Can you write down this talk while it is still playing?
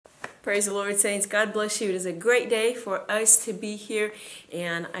Praise the Lord, saints. God bless you. It is a great day for us to be here,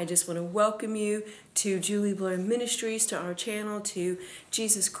 and I just want to welcome you to Julie Blair Ministries, to our channel, to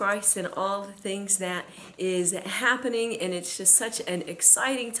Jesus Christ, and all the things that is happening. And it's just such an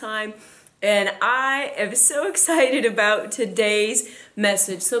exciting time. And I am so excited about today's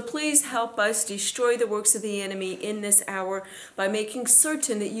message. So please help us destroy the works of the enemy in this hour by making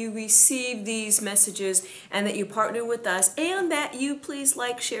certain that you receive these messages and that you partner with us, and that you please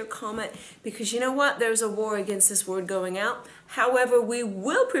like, share, comment, because you know what? There's a war against this word going out. However, we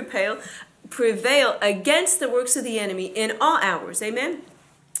will prevail against the works of the enemy in all hours. Amen?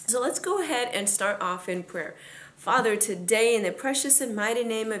 So let's go ahead and start off in prayer. Father, today in the precious and mighty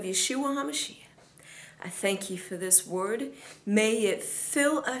name of Yeshua HaMashiach, I thank you for this word. May it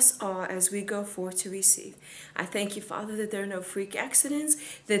fill us all as we go forth to receive. I thank you, Father, that there are no freak accidents,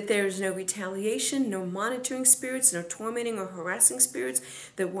 that there is no retaliation, no monitoring spirits, no tormenting or harassing spirits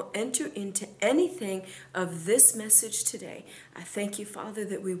that will enter into anything of this message today. I thank you, Father,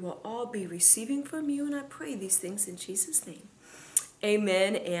 that we will all be receiving from you, and I pray these things in Jesus' name.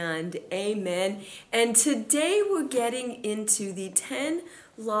 Amen and amen. And today we're getting into the 10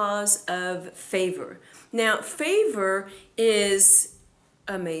 laws of favor. Now, favor is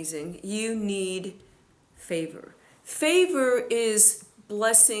amazing. You need favor. Favor is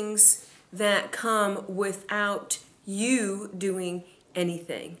blessings that come without you doing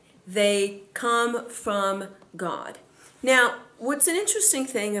anything. They come from God. Now, what's an interesting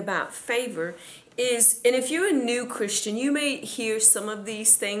thing about favor is, and if you're a new Christian, you may hear some of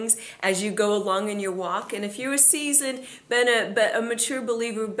these things as you go along in your walk. And if you're a seasoned, been a mature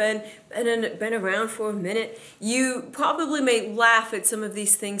believer, been around for a minute, you probably may laugh at some of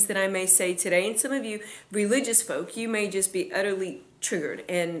these things that I may say today. And some of you religious folk, you may just be utterly triggered.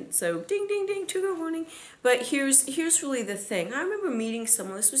 And so ding, ding, ding, trigger warning. But here's really the thing. I remember meeting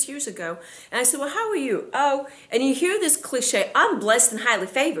someone, this was years ago, and I said, well, how are you? Oh, and you hear this cliche, I'm blessed and highly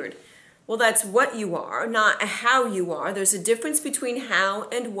favored. Well, that's what you are, not how you are. There's a difference between how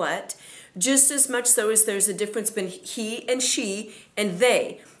and what, just as much so as there's a difference between he and she and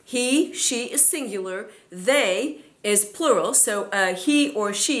they. He, she is singular, they is plural, so he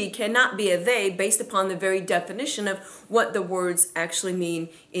or she cannot be a they based upon the very definition of what the words actually mean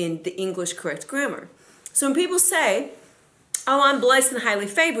in the English correct grammar. So when people say, oh, I'm blessed and highly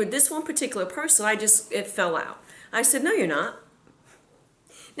favored, this one particular person, it fell out. I said, no, you're not.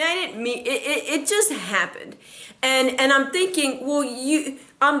 Now, I didn't mean it just happened. And I'm thinking, well,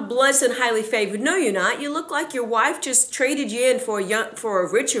 I'm blessed and highly favored. No, you're not. You look like your wife just traded you in for a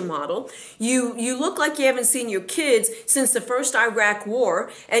richer model. You look like you haven't seen your kids since the first Iraq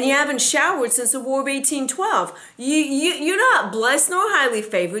War, and you haven't showered since the War of 1812. You're not blessed nor highly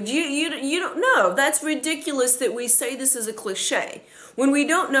favored. You don't know. That's ridiculous that we say this is a cliche. When we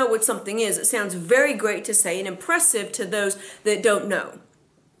don't know what something is, it sounds very great to say and impressive to those that don't know.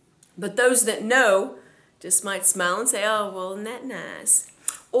 But those that know just might smile and say, oh, well, isn't that nice?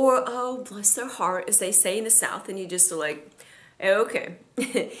 Or, oh, bless their heart, as they say in the South, and you just are like, okay,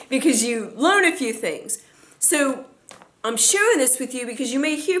 because you learn a few things. So I'm sharing this with you because you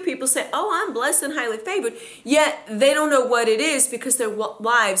may hear people say, oh, I'm blessed and highly favored, yet they don't know what it is because their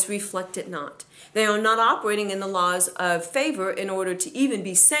lives reflect it not. They are not operating in the laws of favor in order to even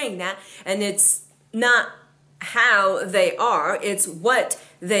be saying that, and it's not how they are, it's what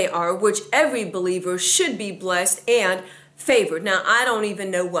they are, which every believer should be blessed and favored. Now, I don't even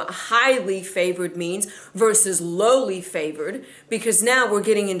know what highly favored means versus lowly favored, because now we're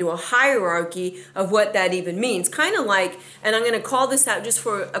getting into a hierarchy of what that even means. Kind of like, and I'm going to call this out just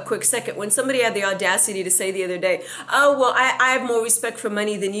for a quick second, when somebody had the audacity to say the other day, oh, well, I have more respect for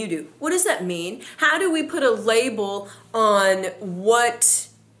money than you do. What does that mean? How do we put a label on what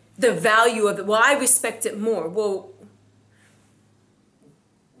the value of it? Well, I respect it more. Well,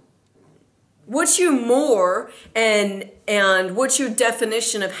 what's your more and what's your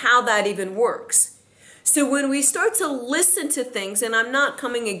definition of how that even works? So when we start to listen to things, and I'm not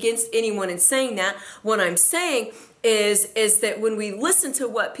coming against anyone in saying that, what I'm saying is that when we listen to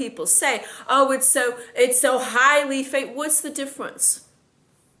what people say, oh, it's so highly favored. What's the difference?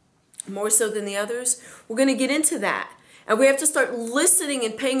 More so than the others? We're going to get into that. And we have to start listening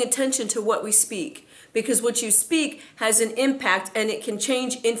and paying attention to what we speak, because what you speak has an impact, and it can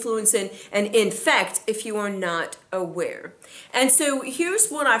change, influence, and infect if you are not aware. And so here's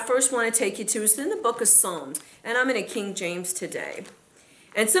what I first want to take you to. It's in the book of Psalms, and I'm in a King James today.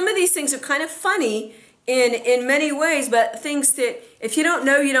 And some of these things are kind of funny in many ways, but things that if you don't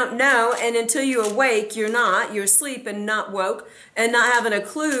know, you don't know, and until you're awake, you're asleep and not woke, and not having a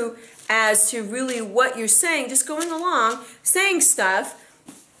clue as to really what you're saying, just going along, saying stuff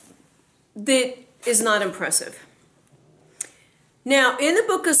that is not impressive. Now, in the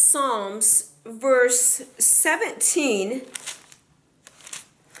book of Psalms, verse 17,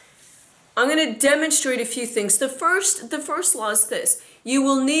 I'm going to demonstrate a few things. The first law is this: you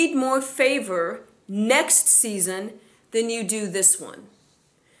will need more favor next season than you do this one,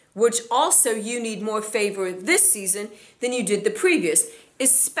 which also you need more favor this season than you did the previous,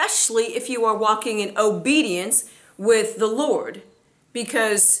 especially if you are walking in obedience with the Lord,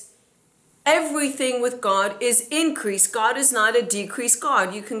 because everything with God is increase. God is not a decrease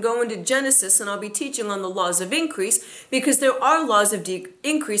God. You can go into Genesis, and I'll be teaching on the laws of increase, because there are laws of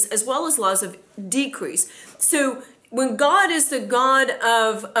increase as well as laws of decrease. So when God is the God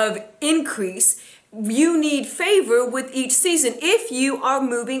of increase, you need favor with each season if you are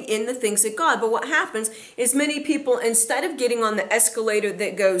moving in the things of God. But what happens is many people, instead of getting on the escalator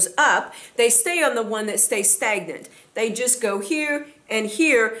that goes up, they stay on the one that stays stagnant. They just go here and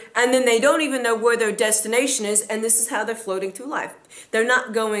here, and then they don't even know where their destination is, and this is how they're floating through life. They're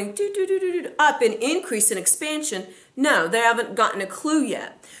not going up in increase and expansion. No, they haven't gotten a clue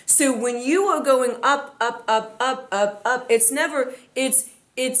yet. So when you are going up,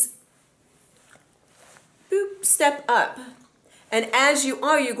 it's boop, step up. And as you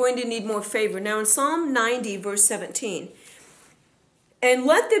are, you're going to need more favor. Now in Psalm 90, verse 17, and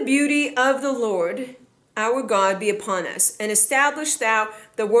let the beauty of the Lord our God be upon us, and establish thou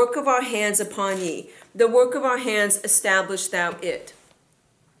the work of our hands upon ye. The work of our hands establish thou it.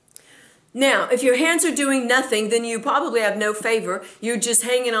 Now, if your hands are doing nothing, then you probably have no favor. You're just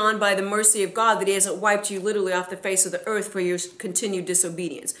hanging on by the mercy of God that he hasn't wiped you literally off the face of the earth for your continued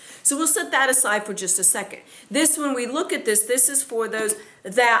disobedience. So we'll set that aside for just a second. When we look at this is for those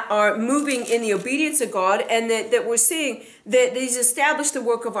that are moving in the obedience of God, and that we're seeing that he's established the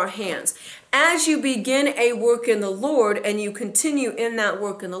work of our hands. As you begin a work in the Lord and you continue in that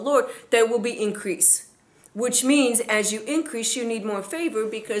work in the Lord, there will be increase. Which means as you increase, you need more favor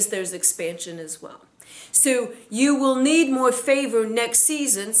because there's expansion as well. So you will need more favor next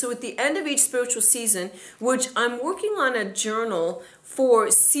season. So at the end of each spiritual season, which I'm working on a journal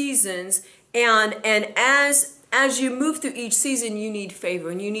for seasons, and as you move through each season, you need favor,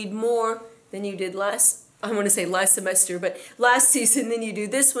 and you need more than you did last semester, but last season than you do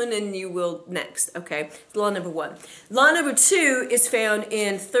this one, and you will next. Okay, law number 1. Law number 2 is found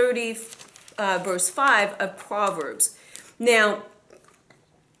in verse 5 of Proverbs. Now,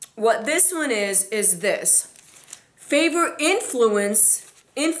 what this one is this: favor influences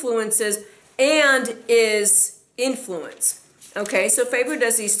and is influence. Okay, so favor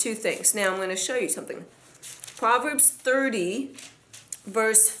does these two things. Now I'm going to show you something. Proverbs 30,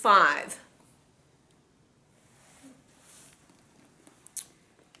 verse 5.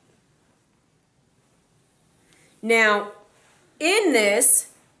 Now, in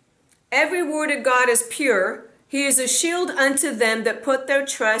this, every word of God is pure. He is a shield unto them that put their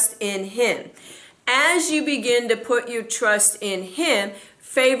trust in him. As you begin to put your trust in him,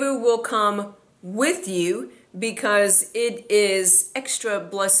 favor will come with you, because it is extra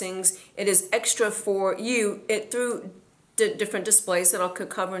blessings. It is extra for you through different displays that I'll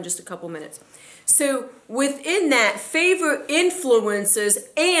cover in just a couple minutes. So within that, favor influences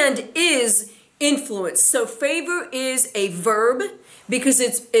and is influence. So favor is a verb because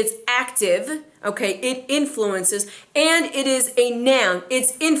it's active, okay? It influences, and it is a noun.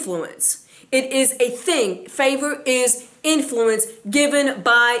 It's influence. It is a thing. Favor is influence given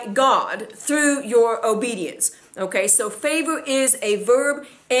by God through your obedience. Okay, so favor is a verb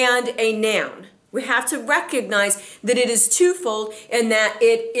and a noun. We have to recognize that it is twofold, and that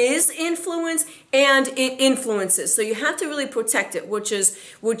it is influence and it influences. So you have to really protect it, which is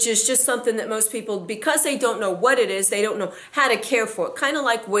just something that most people, because they don't know what it is, they don't know how to care for it. Kind of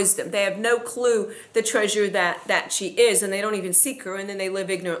like wisdom. They have no clue the treasure that she is, and they don't even seek her, and then they live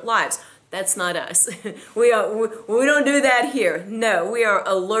ignorant lives. That's not us. We don't do that here. No, we are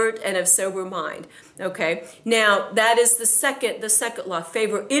alert and of sober mind. Okay. Now that is the second law.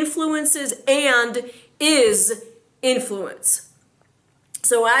 Favor influences and is influence.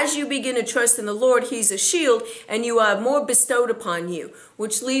 So as you begin to trust in the Lord, he's a shield, and you have more bestowed upon you,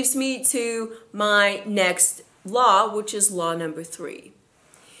 which leads me to my next law, which is law number 3.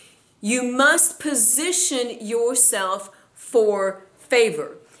 You must position yourself for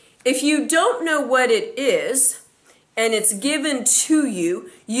favor. If you don't know what it is and it's given to you,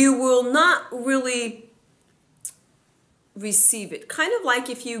 you will not really receive it. Kind of like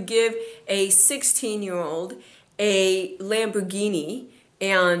if you give a 16-year-old a Lamborghini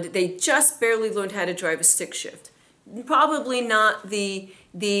and they just barely learned how to drive a stick shift. Probably not the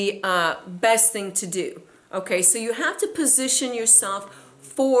best thing to do. Okay, so you have to position yourself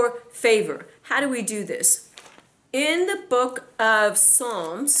for favor. How do we do this? In the book of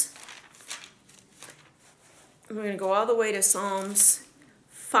Psalms, we're going to go all the way to Psalms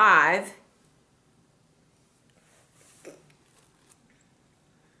 5.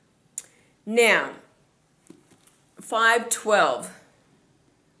 Now, 5:12.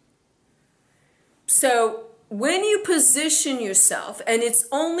 So when you position yourself, and it's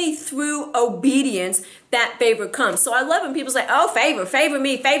only through obedience that favor comes. So I love when people say, oh, favor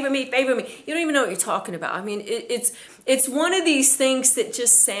me, favor me, favor me. You don't even know what you're talking about. I mean, it's one of these things that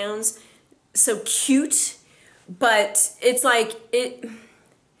just sounds so cute, but it's like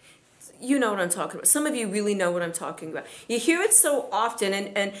you know what I'm talking about. Some of you really know what I'm talking about. You hear it so often,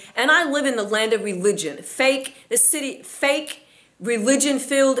 and I live in the land of religion. Fake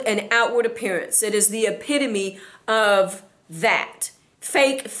religion-filled and outward appearance. It is the epitome of that.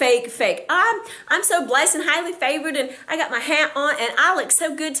 Fake, fake, fake. I'm so blessed and highly favored, and I got my hat on, and I look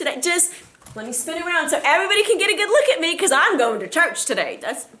so good today. Just let me spin around so everybody can get a good look at me, because I'm going to church today.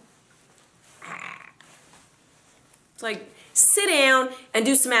 It's like, sit down and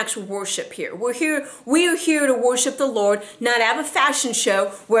do some actual worship here. We are here to worship the Lord, not have a fashion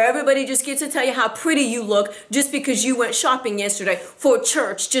show where everybody just gets to tell you how pretty you look just because you went shopping yesterday for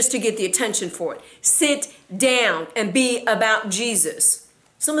church just to get the attention for it. Sit down and be about Jesus.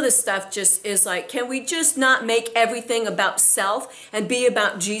 Some of this stuff just is like, can we just not make everything about self and be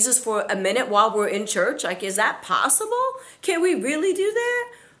about Jesus for a minute while we're in church? Like, is that possible? Can we really do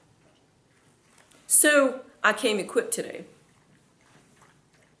that? So I came equipped today.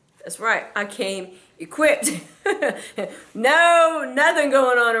 That's right, I came equipped. No, nothing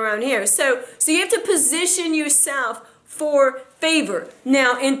going on around here. So you have to position yourself for favor.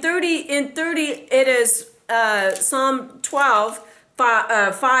 Now in 30, it is Psalm 12,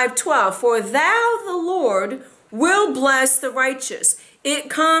 5:12. For thou, the Lord, will bless the righteous.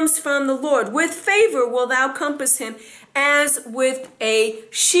 It comes from the Lord. With favor will thou compass him as with a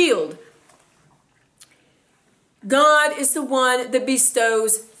shield. God is the one that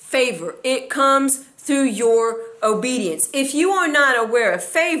bestows favor. It comes through your obedience. If you are not aware of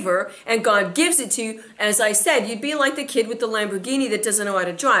favor and God gives it to you, as I said, you'd be like the kid with the Lamborghini that doesn't know how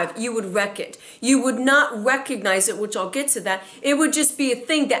to drive. You would wreck it. You would not recognize it, which I'll get to that. It would just be a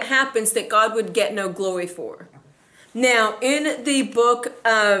thing that happens that God would get no glory for. Now, in the book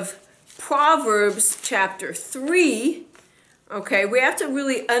of Proverbs chapter 3, okay, we have to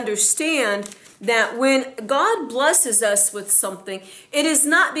really understand that when God blesses us with something, it is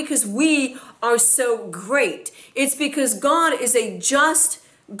not because we are so great. It's because God is a just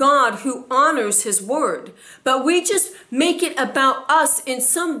God who honors his word. But we just make it about us in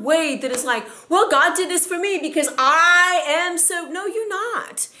some way that is like, well, God did this for me because I am so... No, you're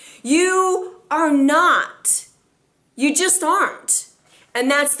not. You are not. You just aren't. And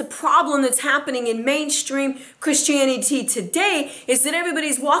that's the problem that's happening in mainstream Christianity today, is that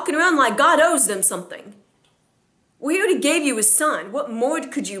everybody's walking around like God owes them something. We already gave you his son. What more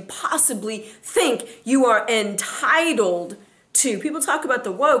could you possibly think you are entitled to? People talk about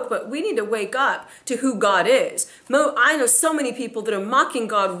the woke, but we need to wake up to who God is. I know so many people that are mocking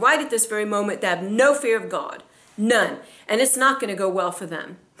God right at this very moment that have no fear of God. None. And it's not going to go well for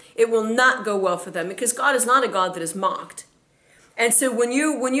them. It will not go well for them, because God is not a God that is mocked. And so when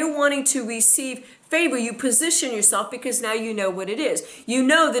you're wanting to receive favor, you position yourself, because now you know what it is. You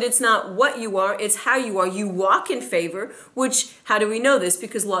know that it's not what you are, it's how you are. You walk in favor, which, how do we know this?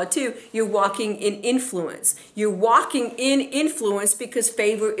 Because law 2, you're walking in influence. You're walking in influence because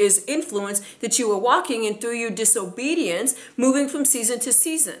favor is influence that you are walking in through your disobedience, moving from season to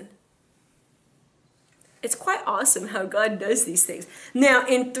season. It's quite awesome how God does these things. Now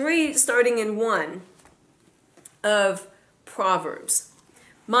in 3, starting in 1 of Proverbs.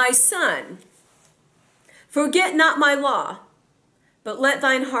 My son, forget not my law, but let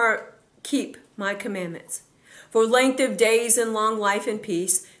thine heart keep my commandments. For length of days and long life and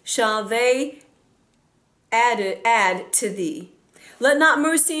peace shall they add to thee. Let not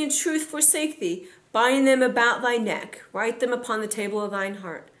mercy and truth forsake thee. Bind them about thy neck. Write them upon the table of thine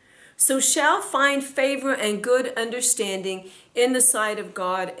heart. So shall find favor and good understanding in the sight of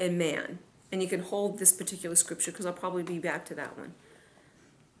God and man. And you can hold this particular scripture, because I'll probably be back to that one.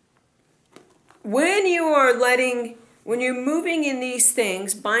 When you're moving in these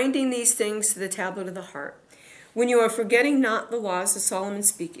things, binding these things to the tablet of the heart, when you are forgetting not the laws of Solomon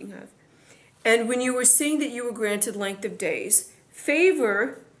speaking of, and when you were seeing that you were granted length of days,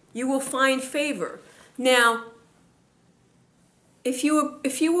 favor, you will find favor. Now, if you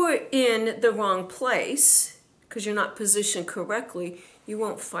were in the wrong place, because you're not positioned correctly, you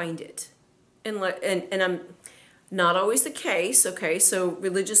won't find it. And Not always the case, okay? So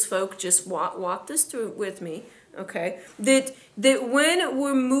religious folk, just walk this through with me, okay? That when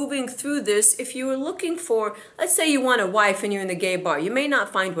we're moving through this, if you were looking for, let's say you want a wife and you're in the gay bar, you may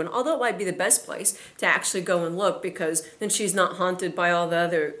not find one, although it might be the best place to actually go and look, because then she's not haunted by all the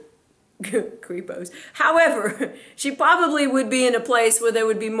other creepos. However, she probably would be in a place where there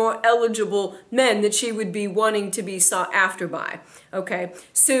would be more eligible men that she would be wanting to be sought after by. Okay,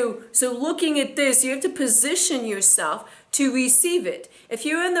 so looking at this, you have to position yourself to receive it. If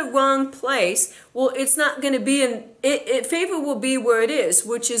you're in the wrong place, well, it's not going to be in it. Favor will be where it is,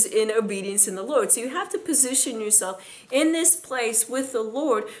 which is in obedience in the Lord. So you have to position yourself in this place with the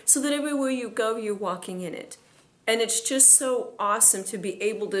Lord, so that everywhere you go, you're walking in it. And it's just so awesome to be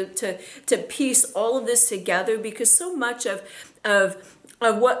able to piece all of this together, because so much of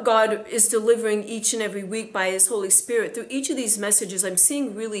what God is delivering each and every week by His Holy Spirit through each of these messages, I'm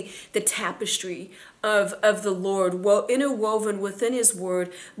seeing really the tapestry of the Lord, well, interwoven within His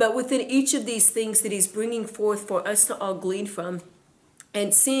Word, but within each of these things that He's bringing forth for us to all glean from.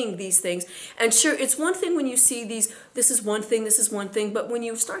 And seeing these things. And sure, it's one thing when you see these, this is one thing, but when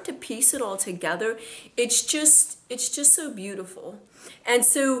you start to piece it all together, it's just so beautiful. And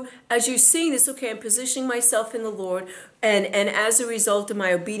so as you're seeing this, okay, I'm positioning myself in the Lord, and as a result of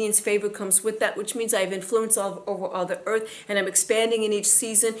my obedience, favor comes with that, which means I have influence over all the earth, and I'm expanding in each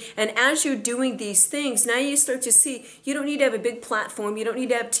season. And as you're doing these things, now you start to see you don't need to have a big platform, you don't need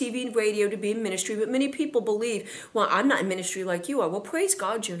to have TV and radio to be in ministry. But many people believe, well, I'm not in ministry like you are. Well, praise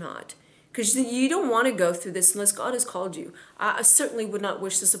God you're not. Because you don't want to go through this unless God has called you. I certainly would not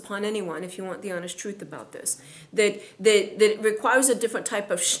wish this upon anyone, if you want the honest truth about this. That it requires a different type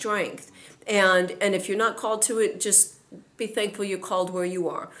of strength. And if you're not called to it, just be thankful you're called where you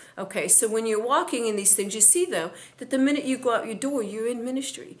are. Okay, so when you're walking in these things, you see, though, that the minute you go out your door, you're in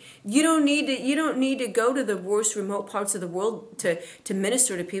ministry. You don't need to go to the worst remote parts of the world to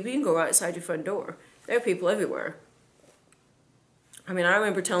minister to people. You can go outside your front door. There are people everywhere. I mean, I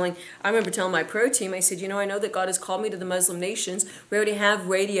remember telling my prayer team, I said, you know, I know that God has called me to the Muslim nations. We already have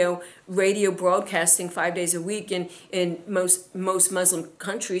radio broadcasting 5 days a week in most Muslim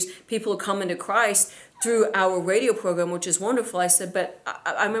countries. People are coming to Christ through our radio program, which is wonderful. I said, but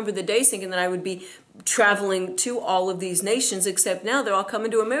I remember the days thinking that I would be traveling to all of these nations, except now they're all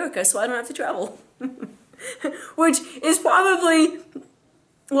coming to America, so I don't have to travel. Which is probably,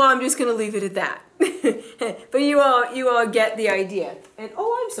 well, I'm just going to leave it at that. But you all get the idea. And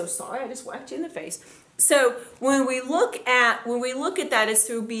oh, I'm so sorry, I just whacked you in the face. So when we look at that, it's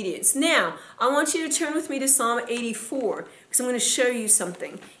through obedience. Now, I want you to turn with me to Psalm 84, because I'm going to show you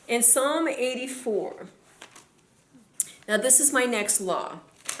something. In Psalm 84, now this is my next law,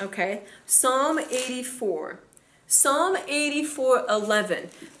 okay? Psalm 84. Psalm 84:11.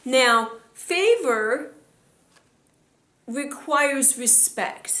 Now, favor requires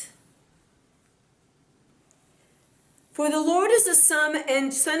respect. For the Lord is the sun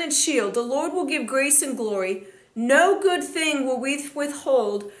and shield. The Lord will give grace and glory. No good thing will we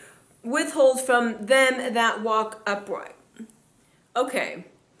withhold from them that walk upright. Okay,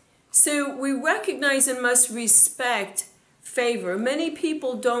 so we recognize and must respect favor. Many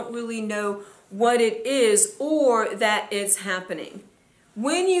people don't really know what it is or that it's happening.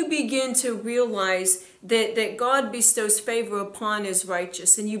 When you begin to realize that God bestows favor upon His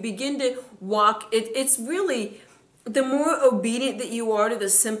righteous, and you begin to walk, it's really, the more obedient that you are to the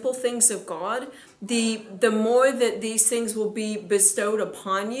simple things of God, the more that these things will be bestowed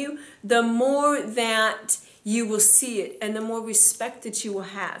upon you, the more that you will see it, and the more respect that you will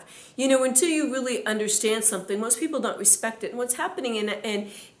have. You know, until you really understand something, most people don't respect it. And what's happening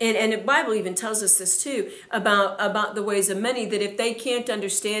and the Bible even tells us this too, about the ways of many, that if they can't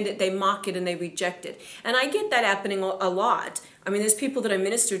understand it, they mock it and they reject it. And I get that happening a lot. I mean, there's people that I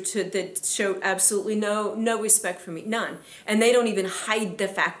minister to that show absolutely no respect for me, none. And they don't even hide the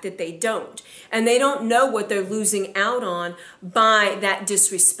fact that they don't. And they don't know what they're losing out on by that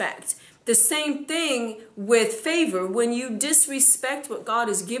disrespect. The same thing with favor. When you disrespect what God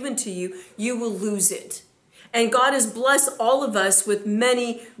has given to you, you will lose it. And God has blessed all of us with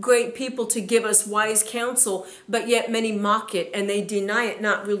many great people to give us wise counsel, but yet many mock it and they deny it,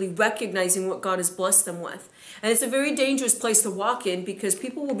 not really recognizing what God has blessed them with. And it's a very dangerous place to walk in, because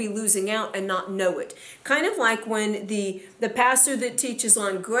people will be losing out and not know it. Kind of like when the pastor that teaches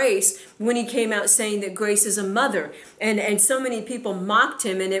on grace, when he came out saying that grace is a mother, and so many people mocked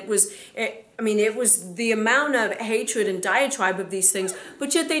him, and it was the amount of hatred and diatribe of these things,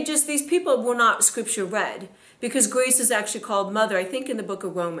 but yet these people were not scripture read, because grace is actually called mother, I think in the book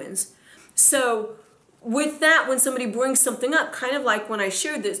of Romans. So with that, when somebody brings something up, kind of like when I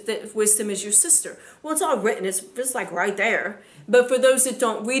shared this, that wisdom is your sister. Well, it's all written. It's just like right there. But for those that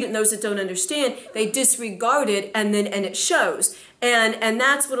don't read it and those that don't understand, they disregard it, and it shows. And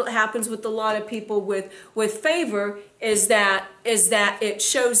that's what happens with a lot of people with favor, is that it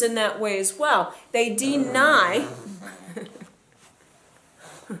shows in that way as well. They deny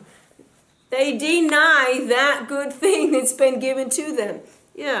they deny that good thing that's been given to them.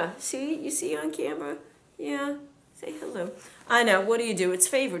 Yeah, see? You see on camera? Yeah, say hello. I know, what do? It's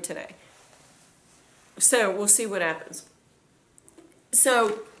favor today. So we'll see what happens.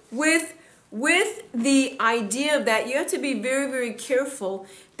 So with the idea of that, you have to be very, very careful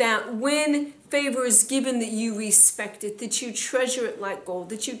that when favor is given, that you respect it, that you treasure it like gold,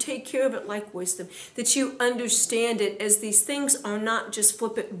 that you take care of it like wisdom, that you understand it, as these things are not just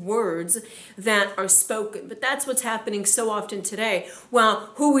flippant words that are spoken. But that's what's happening so often today. Well,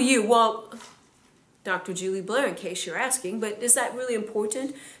 who are you? Well, Dr. Julie Blair, in case you're asking, but is that really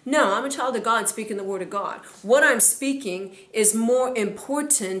important? No, I'm a child of God speaking the word of God. What I'm speaking is more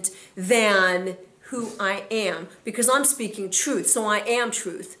important than who I am, because I'm speaking truth, so I am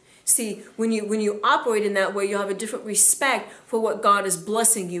truth. See, when you operate in that way, you'll have a different respect for what God is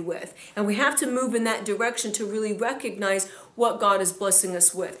blessing you with. And we have to move in that direction to really recognize what God is blessing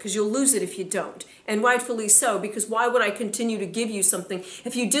us with, because you'll lose it if you don't. And rightfully so, because why would I continue to give you something?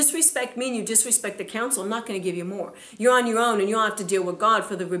 If you disrespect me and you disrespect the counsel, I'm not going to give you more. You're on your own, and you'll have to deal with God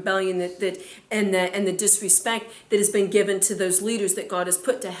for the rebellion and the disrespect that has been given to those leaders that God has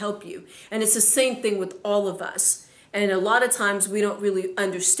put to help you. And it's the same thing with all of us. And a lot of times we don't really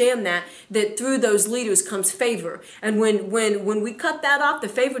understand that through those leaders comes favor. And when we cut that off, the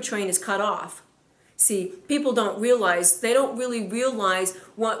favor train is cut off. See, people don't really realize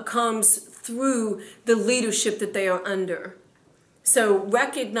what comes through the leadership that they are under. So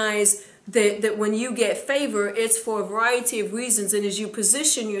recognize that when you get favor, it's for a variety of reasons. And as you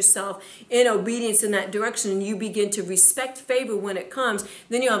position yourself in obedience in that direction, and you begin to respect favor when it comes,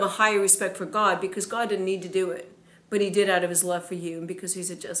 then you'll have a higher respect for God, because God didn't need to do it. But he did out of his love for you, and because he's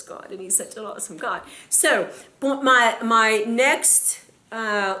a just God, and he's such an awesome God. So my next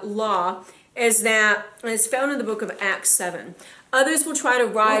law is that, and it's found in the book of Acts 7. Others will try to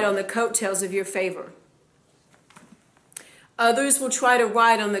ride on the coattails of your favor. Others will try to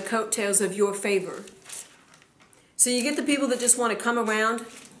ride on the coattails of your favor. So you get the people that just want to come around.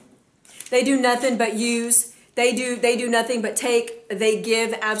 They do nothing but use. They do nothing but take. They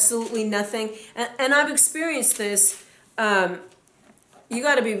give absolutely nothing. And I've experienced this. You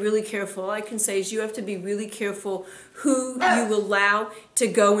got to be really careful. All I can say is you have to be really careful who you allow to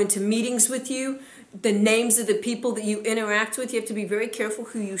go into meetings with you, the names of the people that you interact with. You have to be very careful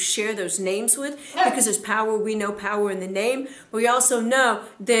who you share those names with, because there's power. We know power in the name. But we also know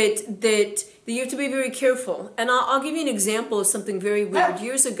that you have to be very careful. And I'll give you an example of something very weird.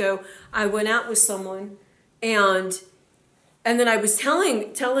 Years ago, I went out with someone, and then I was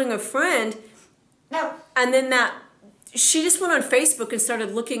telling a friend, and then she just went on Facebook and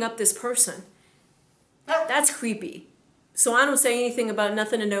started looking up this person. That's creepy. So I don't say anything about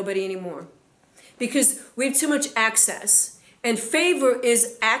nothing to nobody anymore, because we have too much access. And favor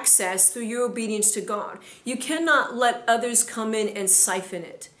is access through your obedience to God. You cannot let others come in and siphon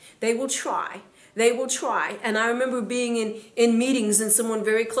it. They will try. They will try. And I remember being in meetings, and someone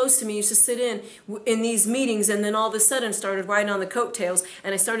very close to me used to sit in these meetings, and then all of a sudden started riding on the coattails,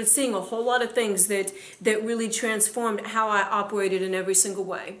 and I started seeing a whole lot of things that really transformed how I operated in every single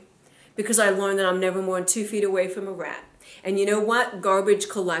way, because I learned that I'm never more than 2 feet away from a rat. And you know what? Garbage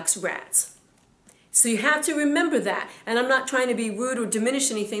collects rats. So you have to remember that. And I'm not trying to be rude or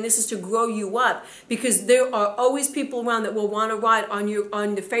diminish anything. This is to grow you up, because there are always people around that will want to ride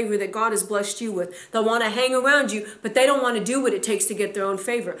on the favor that God has blessed you with. They'll want to hang around you, but they don't want to do what it takes to get their own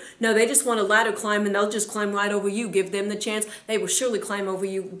favor. No, they just want to ladder climb, and they'll just climb right over you. Give them the chance. They will surely climb over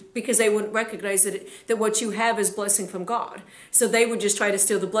you, because they wouldn't recognize that what you have is blessing from God. So they would just try to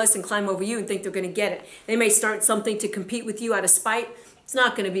steal the blessing, climb over you, and think they're going to get it. They may start something to compete with you out of spite. It's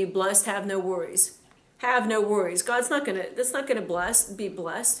not going to be blessed. Have no worries. Have no worries. That's not going to be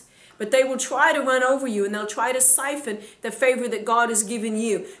blessed. But they will try to run over you, and they'll try to siphon the favor that God has given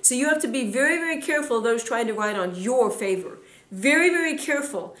you. So you have to be very, very careful of those trying to ride on your favor. Very, very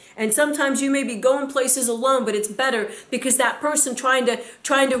careful. And sometimes you may be going places alone, but it's better, because that person trying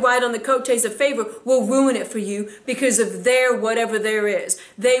to ride on the coattails of favor will ruin it for you, because of their whatever there is.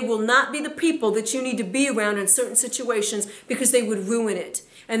 They will not be the people that you need to be around in certain situations, because they would ruin it.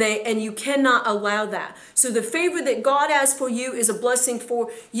 And you cannot allow that. So the favor that God has for you is a blessing for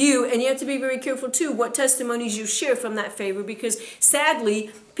you. And you have to be very careful too what testimonies you share from that favor, because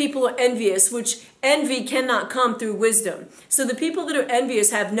sadly, people are envious, which envy cannot come through wisdom. So the people that are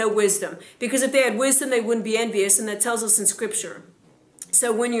envious have no wisdom, because if they had wisdom, they wouldn't be envious. And that tells us in Scripture.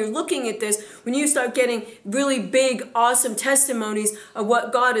 So when you're looking at this, when you start getting really big, awesome testimonies of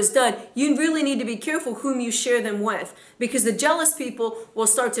what God has done, you really need to be careful whom you share them with, because the jealous people will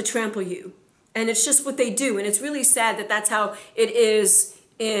start to trample you. And it's just what they do. And it's really sad that that's how it is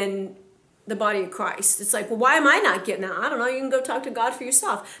in the body of Christ. It's like, well, why am I not getting that? I don't know. You can go talk to God for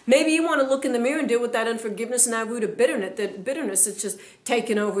yourself. Maybe you want to look in the mirror and deal with that unforgiveness and that root of bitterness, that's just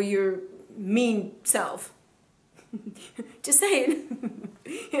taking over your mean self. Just saying.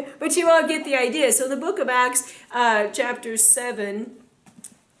 But you all get the idea. So the book of Acts, chapter 7,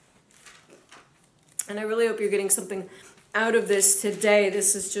 and I really hope you're getting something out of this today.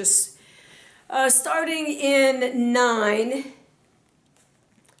 This is just starting in 9.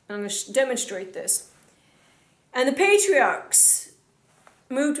 I'm going to demonstrate this. And the patriarchs,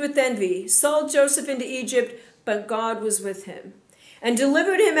 moved with envy, sold Joseph into Egypt, but God was with him, and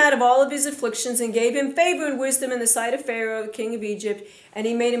delivered him out of all of his afflictions, and gave him favor and wisdom in the sight of Pharaoh, the king of Egypt, and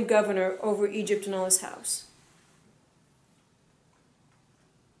he made him governor over Egypt and all his house.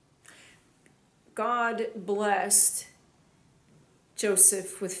 God blessed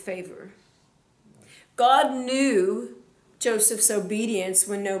Joseph with favor. God knew Joseph's obedience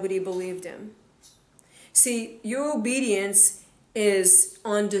when nobody believed him. See, your obedience is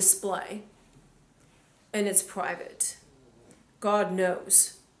on display, and it's private. God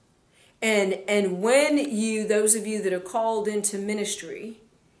knows. And when you, those of you that are called into ministry,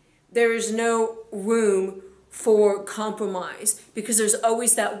 there is no room for compromise, because there's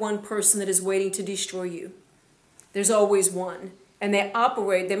always that one person that is waiting to destroy you. There's always one. And they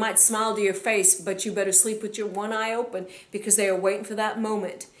operate, they might smile to your face, but you better sleep with your one eye open, because they are waiting for that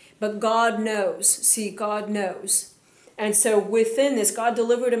moment. But God knows. See, God knows. And so within this, God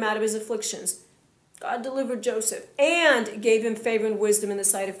delivered him out of his afflictions. God delivered Joseph and gave him favor and wisdom in the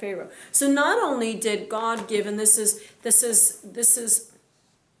sight of Pharaoh. So not only did God give, and this is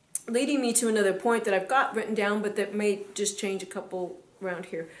leading me to another point that I've got written down, but that may just change a couple around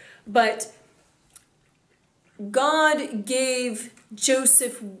here. But God gave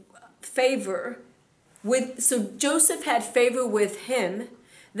Joseph favor with, so Joseph had favor with him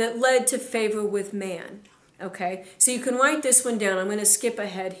that led to favor with man. Okay, so you can write this one down. I'm going to skip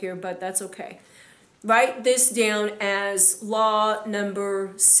ahead here, but that's okay. Write this down as law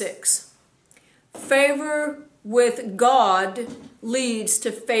number 6. Favor with God leads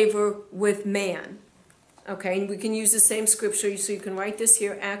to favor with man. Okay, and we can use the same scripture, so you can write this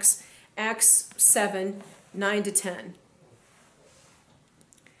here, Acts 7, 9 to 10.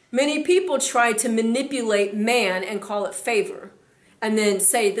 Many people try to manipulate man and call it favor, and then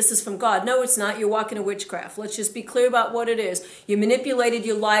say this is from God. No, it's not. You're walking in witchcraft. Let's just be clear about what it is. You manipulated,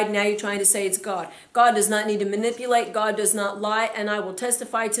 you lied, now you're trying to say it's God. God does not need to manipulate. God does not lie, and I will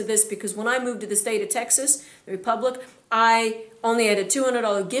testify to this, because when I moved to the state of Texas, the Republic, I only had a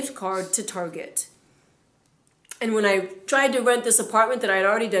 $200 gift card to Target. And when I tried to rent this apartment that I had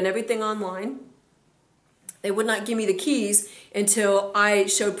already done everything online, they would not give me the keys until I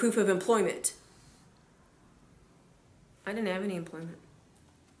showed proof of employment. I didn't have any employment.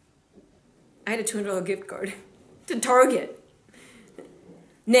 I had a $200 gift card to Target.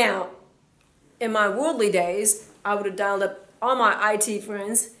 Now, in my worldly days, I would have dialed up all my IT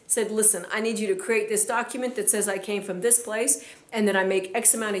friends, said, listen, I need you to create this document that says I came from this place and that I make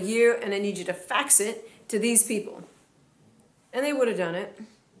X amount a year, and I need you to fax it to these people. And they would have done it.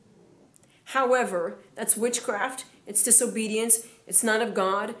 However, that's witchcraft. It's disobedience. It's not of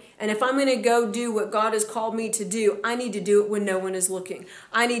God. And if I'm going to go do what God has called me to do, I need to do it when no one is looking.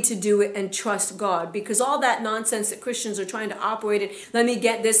 I need to do it and trust God, because all that nonsense that Christians are trying to operate in, let me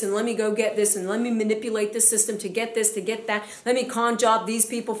get this and let me go get this and let me manipulate this system to get this, to get that. Let me con job these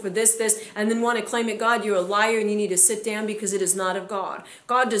people for this, and then want to claim it God. You're a liar and you need to sit down, because it is not of God.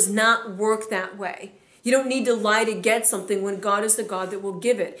 God does not work that way. You don't need to lie to get something when God is the God that will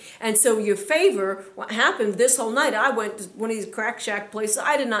give it. And so your favor, what happened this whole night, I went to one of these crack shack places.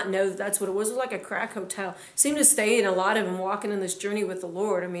 I did not know that that's what it was. It was like a crack hotel. Seemed to stay in a lot of them walking in this journey with the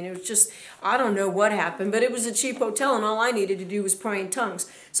Lord. I mean, it was just, I don't know what happened, but it was a cheap hotel, and all I needed to do was pray in tongues.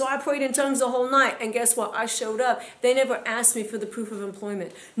 So I prayed in tongues the whole night, and guess what? I showed up. They never asked me for the proof of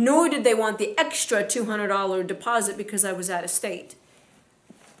employment, nor did they want the extra $200 deposit because I was out of state.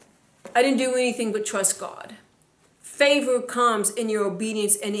 I didn't do anything but trust God. favor comes in your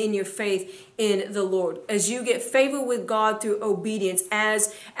obedience and in your faith in the Lord. As you get favor with God through obedience,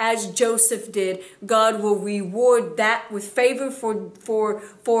 as Joseph did, God will reward that with favor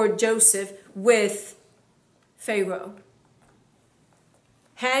for Joseph with Pharaoh.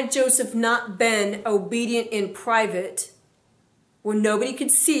 Had Joseph not been obedient in private, where nobody could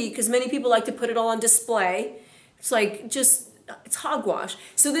see, because many people like to put it all on display, it's like it's hogwash.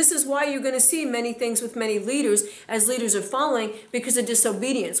 So this is why you're going to see many things with many leaders as leaders are falling, because of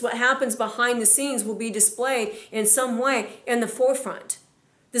disobedience. What happens behind the scenes will be displayed in some way in the forefront.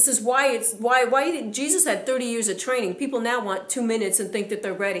 This is why Jesus had 30 years of training. People now want 2 minutes and think that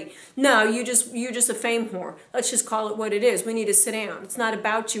they're ready. No, you're just a fame whore. Let's just call it what it is. We need to sit down. It's not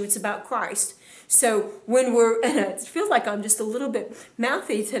about you. It's about Christ. So when and it feels like I'm just a little bit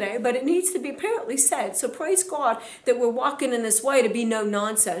mouthy today, but it needs to be apparently said. So praise God that we're walking in this way to be no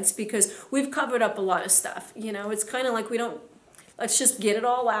nonsense, because we've covered up a lot of stuff. You know, it's kind of like let's just get it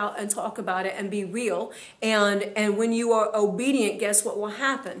all out and talk about it and be real. And when you are obedient, guess what will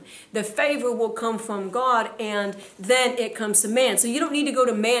happen? The favor will come from God, and then it comes to man. So you don't need to go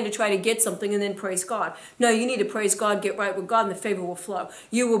to man to try to get something and then praise God. No, you need to praise God, get right with God, and the favor will flow.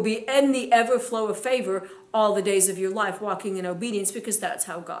 You will be in the ever flow of favor all the days of your life, walking in obedience, because that's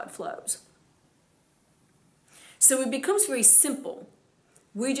how God flows. So it becomes very simple.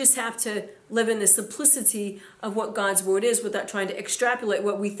 We just have to live in the simplicity of what God's word is without trying to extrapolate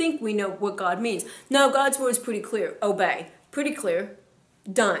what we think we know what God means. No, God's word is pretty clear. Obey. Pretty clear.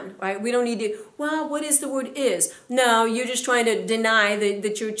 Done. Right? We don't need to, well, what is the word is? No, you're just trying to deny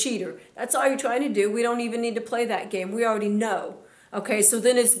that you're a cheater. That's all you're trying to do. We don't even need to play that game. We already know. Okay, so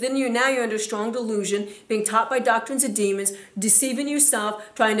then you're under strong delusion, being taught by doctrines of demons, deceiving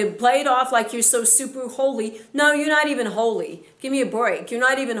yourself, trying to play it off like you're so super holy. No, you're not even holy. Give me a break. You're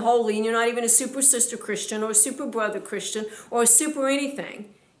not even holy, and you're not even a super sister Christian or a super brother Christian or a super anything.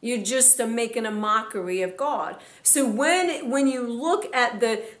 You're just making a mockery of God. So when you look at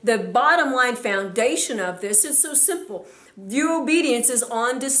the bottom line foundation of this, it's so simple. Your obedience is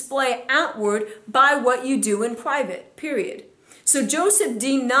on display outward by what you do in private, period. So Joseph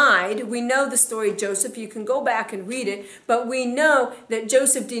denied, we know the story of Joseph, you can go back and read it, but we know that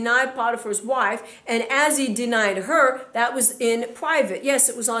Joseph denied Potiphar's wife, and as he denied her, that was in private. Yes,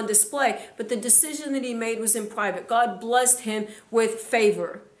 it was on display, but the decision that he made was in private. God blessed him with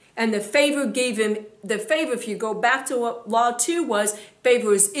favor. And the favor gave him, if you go back to what Law 2 was,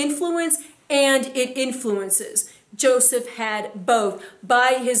 favor is influence and it influences. Joseph had both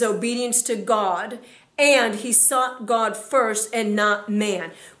by his obedience to God, and he sought God first and not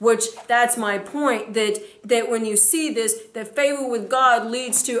man, which that's my point, that when you see this, that favor with God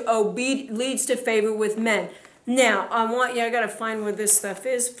leads to favor with men. Now, I got to find where this stuff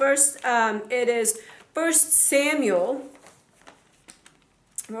is. First, it is 1 Samuel.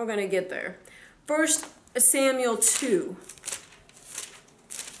 We're going to get there. 1 Samuel 2.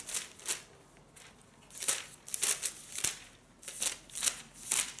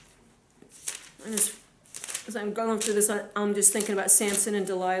 As I'm going through this, I'm just thinking about Samson and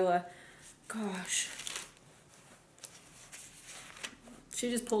Delilah. Gosh. She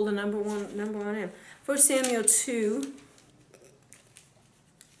just pulled a number one in. 1 Samuel 2,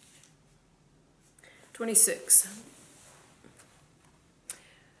 26.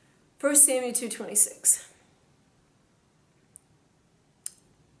 1 Samuel 2:26.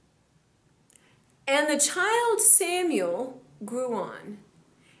 And the child Samuel grew on,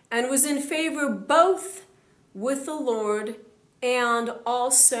 and was in favor both with the Lord and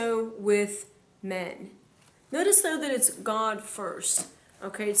also with men. Notice though that it's God first.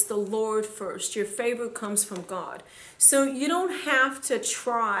 Okay, it's the Lord first. Your favor comes from God. So you don't have to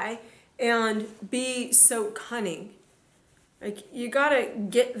try and be so cunning. Like, you got to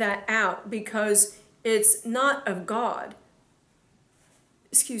get that out, because it's not of God.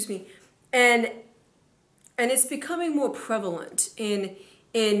 Excuse me. And it's becoming more prevalent in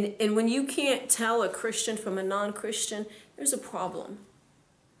when you can't tell a Christian from a non-Christian, there's a problem.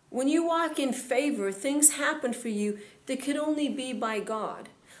 When you walk in favor, things happen for you that could only be by God.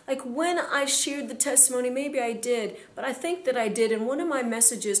 Like when I shared the testimony, maybe I did, but I think that I did in one of my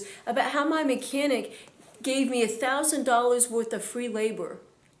messages about how my mechanic gave me $1,000 worth of free labor,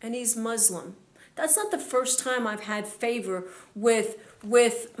 and he's Muslim. That's not the first time I've had favor with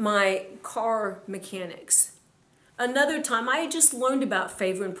my car mechanics. Another time, I had just learned about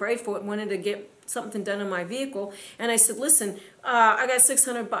favor and prayed for it and wanted to get something done on my vehicle. And I said, listen, I got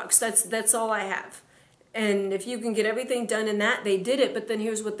 $600. That's all I have. And if you can get everything done in that, they did it. But then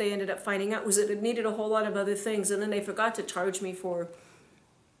here's what they ended up finding out, was that it needed a whole lot of other things. And then they forgot to charge me for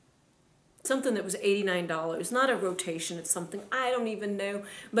something that was $89, not a rotation, it's something I don't even know,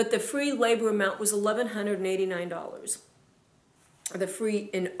 but the free labor amount was $1,189. The free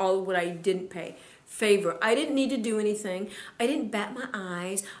and all what I didn't pay. Favor. I didn't need to do anything. I didn't bat my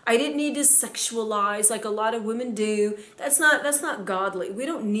eyes. I didn't need to sexualize like a lot of women do. That's not godly. We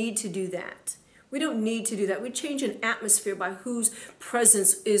don't need to do that. We don't need to do that. We change an atmosphere by whose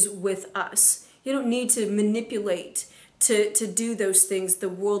presence is with us. You don't need to manipulate to do those things the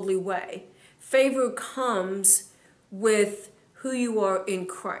worldly way. Favor comes with who you are in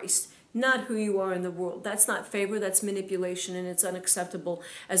Christ, not who you are in the world. That's not favor, that's manipulation, and it's unacceptable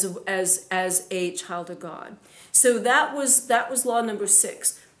as a child of God. So that was law number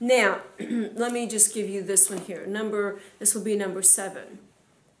 6. Now, let me just give you this one here. This will be number 7.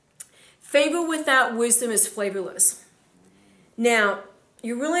 Favor without wisdom is flavorless. Now,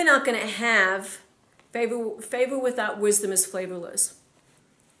 you're really not going to have favor without wisdom is flavorless.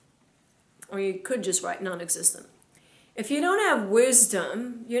 Or you could just write non-existent. If you don't have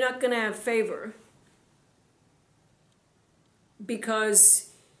wisdom, you're not going to have favor,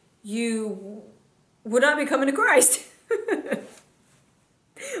 because you would not be coming to Christ.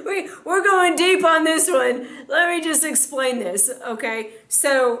 We're going deep on this one. Let me just explain this, okay?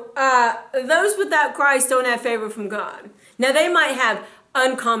 So those without Christ don't have favor from God. Now, they might have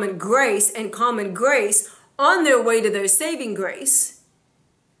uncommon grace and common grace on their way to their saving grace,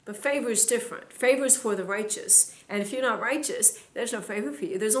 but favor is different. Favor is for the righteous. And if you're not righteous, there's no favor for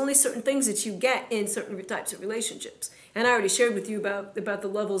you. There's only certain things that you get in certain types of relationships. And I already shared with you about the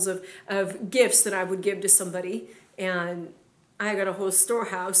levels of gifts that I would give to somebody. And I got a whole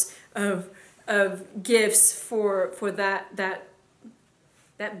storehouse of gifts for that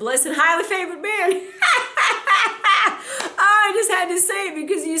blessed, highly favored man. Oh, I just had to say it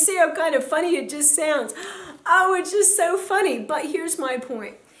because you see how kind of funny it just sounds. Oh, it's just so funny. But here's my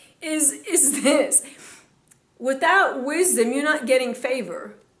point, is this. Without wisdom, you're not getting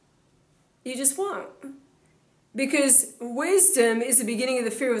favor. You just won't. Because wisdom is the beginning of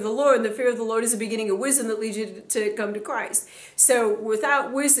the fear of the Lord, and the fear of the Lord is the beginning of wisdom that leads you to come to Christ. So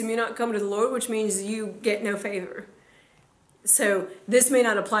without wisdom, you're not coming to the Lord, which means you get no favor. So this may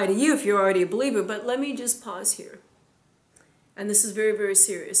not apply to you if you're already a believer, but let me just pause here. And this is very, very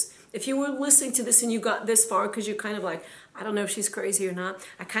serious. If you were listening to this and you got this far because you're kind of like, I don't know if she's crazy or not.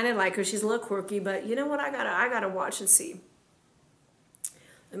 I kind of like her. She's a little quirky, but you know what? I gotta watch and see.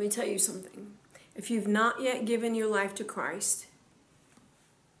 Let me tell you something. If you've not yet given your life to Christ,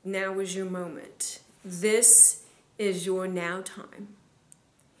 now is your moment. This is your now time.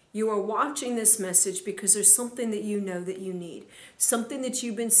 You are watching this message because there's something that you know that you need. Something that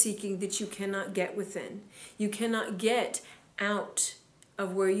you've been seeking that you cannot get within. You cannot get out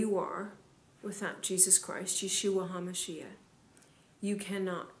of where you are without Jesus Christ, Yeshua HaMashiach. You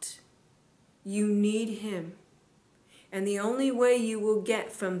cannot. You need Him. And the only way you will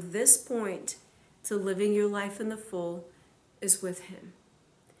get from this point to living your life in the full is with Him.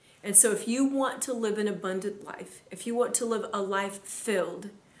 And so if you want to live an abundant life, if you want to live a life filled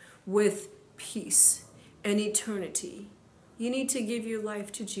with peace and eternity, you need to give your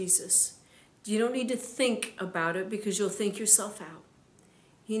life to Jesus. You don't need to think about it because you'll think yourself out.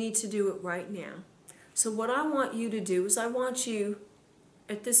 You need to do it right now. So what I want you to do is I want you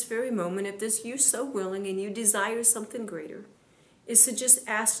at this very moment, if you're so willing and you desire something greater, is to just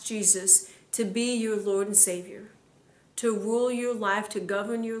ask Jesus to be your Lord and Savior, to rule your life, to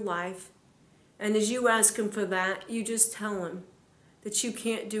govern your life. And as you ask Him for that, you just tell Him that you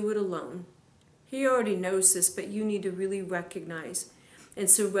can't do it alone. He already knows this, but you need to really recognize and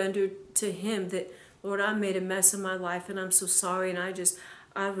surrender to Him that, Lord, I made a mess of my life and I'm so sorry, and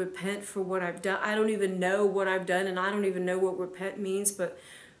I repent for what I've done. I don't even know what I've done, and I don't even know what repent means, but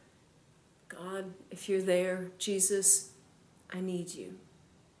God, if you're there, Jesus, I need you.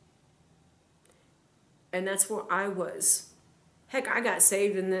 And that's where I was. Heck, I got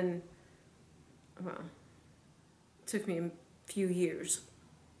saved and then, well, it took me a few years.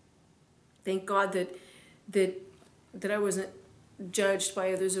 Thank God that I wasn't judged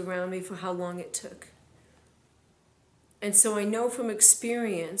by others around me for how long it took. And so I know from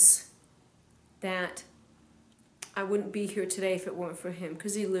experience that I wouldn't be here today if it weren't for Him,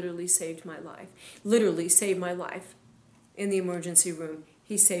 because He literally saved my life. Literally saved my life in the emergency room.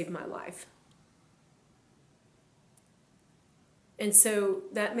 He saved my life. And so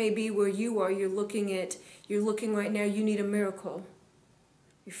that may be where you are. You're looking right now, you need a miracle.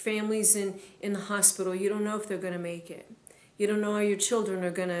 Your family's in the hospital. You don't know if they're going to make it. You don't know how your children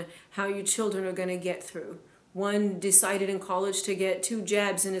are going to get through. One decided in college to get 2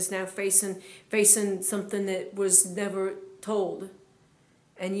 jabs and is now facing something that was never told.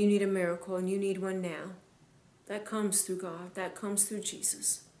 and you need a miracle and you need one now, that comes through God. That comes through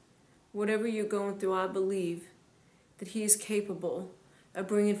Jesus. Whatever you're going through, I believe that He is capable of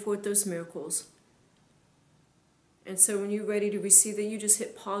bringing forth those miracles. And so when you're ready to receive that, you just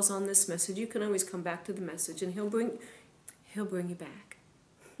hit pause on this message. You can always come back to the message and He'll bring you back.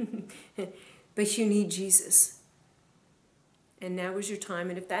 But you need Jesus. And now is your time.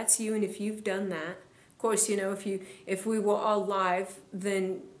 And if that's you and if you've done that, of course, you know, if we were all live,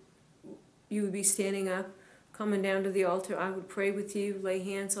 then you would be standing up, coming down to the altar. I would pray with you, lay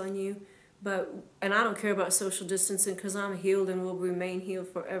hands on you. And I don't care about social distancing because I'm healed and will remain healed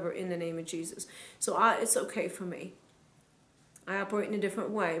forever in the name of Jesus. So it's okay for me. I operate in a different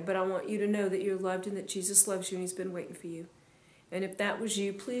way, but I want you to know that you're loved and that Jesus loves you and He's been waiting for you. And if that was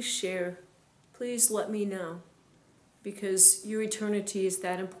you, please share. Please let me know, because your eternity is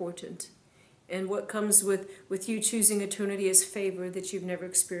that important. And what comes with you choosing eternity is favor that you've never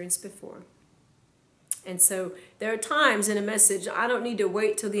experienced before. And so there are times in a message, I don't need to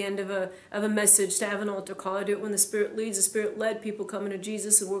wait till the end of a message to have an altar call. I do it when the Spirit leads. The Spirit led people coming to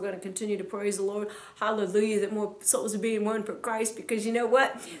Jesus, and we're going to continue to praise the Lord. Hallelujah, that more souls are being won for Christ, because you know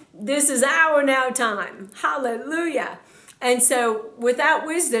what? This is our now time. Hallelujah. And so without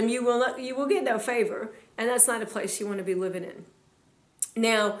wisdom, you will get no favor, and that's not a place you want to be living in.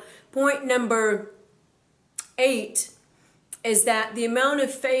 Now, point number 8 is that the amount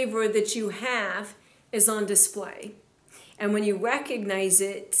of favor that you have is on display. And when you recognize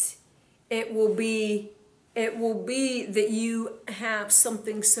it, it will be that you have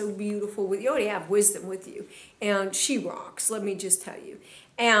something so beautiful you already have wisdom with you, and she rocks, let me just tell you.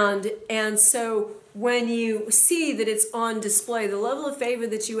 And so when you see that it's on display, the level of favor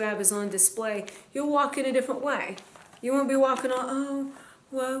that you have is on display, you'll walk in a different way. You won't be walking on, oh,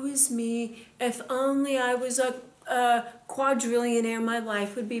 woe is me, if only I was a quadrillionaire, my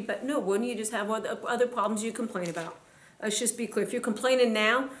life would be, but no, wouldn't you just have other problems you complain about? Let's just be clear. If you're complaining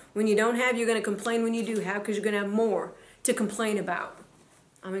now, when you don't have, you're going to complain when you do have, because you're going to have more to complain about.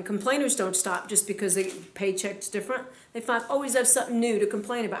 I mean, complainers don't stop just because the paycheck's different. They always have something new to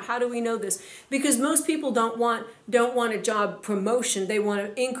complain about. How do we know this? Because most people don't want a job promotion. They want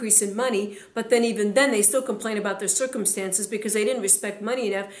an increase in money, but then even then they still complain about their circumstances because they didn't respect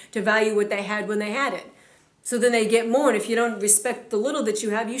money enough to value what they had when they had it. So then they get more, and if you don't respect the little that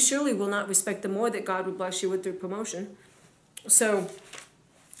you have, you surely will not respect the more that God would bless you with through promotion. So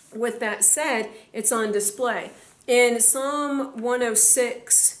with that said, it's on display. In Psalm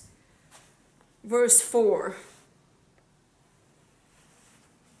 106, verse 4,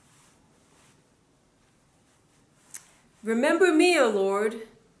 remember me, O Lord,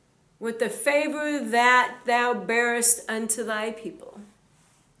 with the favor that thou bearest unto thy people.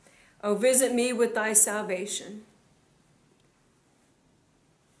 O visit me with thy salvation.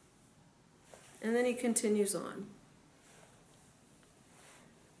 And then he continues on.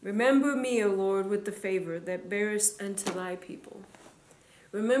 Remember me, O Lord, with the favor that bearest unto thy people.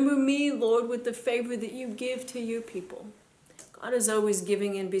 Remember me, Lord, with the favor that you give to your people. God is always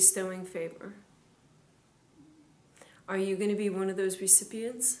giving and bestowing favor. Are you going to be one of those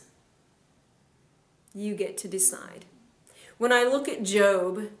recipients? You get to decide. When I look at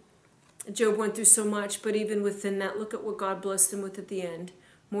Job went through so much, but even within that, look at what God blessed him with at the end,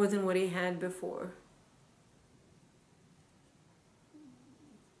 more than what he had before.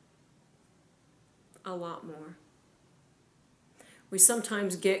 A lot more. We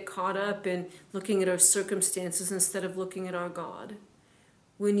sometimes get caught up in looking at our circumstances instead of looking at our God.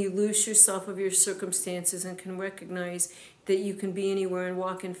 When you lose yourself of your circumstances and can recognize that you can be anywhere and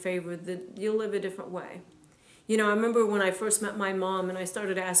walk in favor, that you'll live a different way. You know, I remember when I first met my mom and I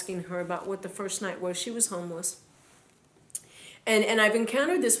started asking her about what the first night was. She was homeless. And I've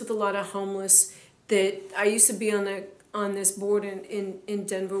encountered this with a lot of homeless that I used to be on this board in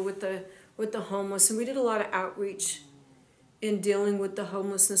Denver with the homeless, and we did a lot of outreach in dealing with the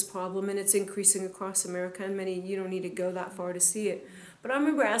homelessness problem, and it's increasing across America, and you don't need to go that far to see it. But I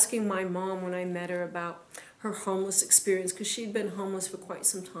remember asking my mom when I met her about her homeless experience, because she'd been homeless for quite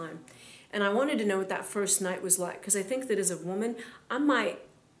some time. And I wanted to know what that first night was like, because I think that as a woman, I might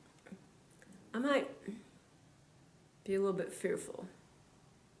be a little bit fearful.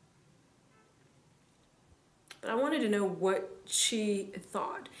 But I wanted to know what she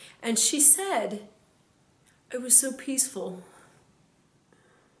thought. And she said, it was so peaceful.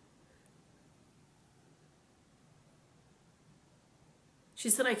 She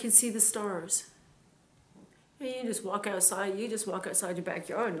said, I can see the stars. And you just walk outside your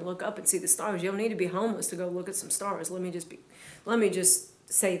backyard and look up and see the stars. You don't need to be homeless to go look at some stars. Let me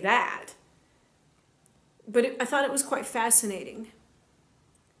just say that. But I thought it was quite fascinating.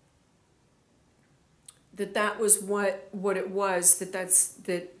 that was what it was,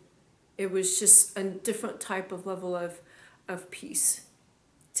 that it was just a different type of level of peace.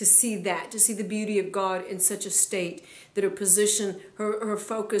 To see the beauty of God in such a state that her position, her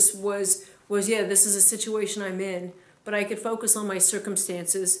focus was, yeah, this is a situation I'm in, but I could focus on my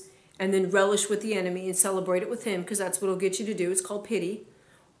circumstances and then relish with the enemy and celebrate it with him, because that's what it'll get you to do. It's called pity.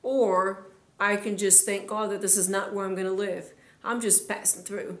 Or I can just thank God that this is not where I'm going to live. I'm just passing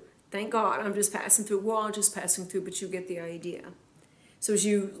through. Thank God I'm just passing through. We're all just passing through, but you get the idea. So as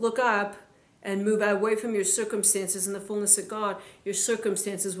you look up and move away from your circumstances in the fullness of God, your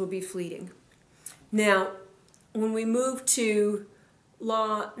circumstances will be fleeting. Now, when we move to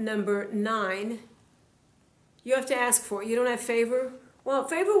law number 9, you have to ask for it. You don't have favor? Well,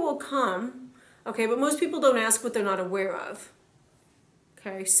 favor will come, okay, but most people don't ask what they're not aware of.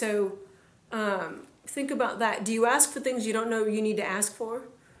 Okay, so think about that. Do you ask for things you don't know you need to ask for?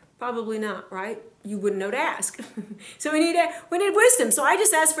 Probably not, right? You wouldn't know to ask. So we need wisdom. So I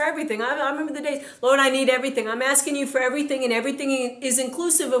just ask for everything. I remember the days, Lord, I need everything. I'm asking you for everything, and everything is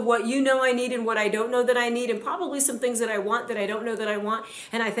inclusive of what you know I need and what I don't know that I need, and probably some things that I want that I don't know that I want.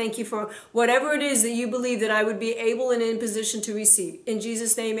 And I thank you for whatever it is that you believe that I would be able and in position to receive. In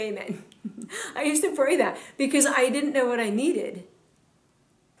Jesus' name, amen. I used to pray that because I didn't know what I needed.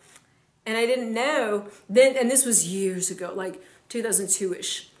 And I didn't know then, and this was years ago, like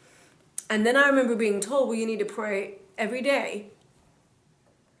 2002-ish. And then I remember being told, well, you need to pray every day.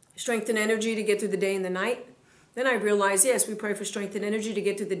 Strength and energy to get through the day and the night. Then I realized, yes, we pray for strength and energy to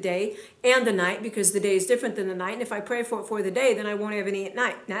get through the day and the night, because the day is different than the night. And if I pray for it for the day, then I won't have any at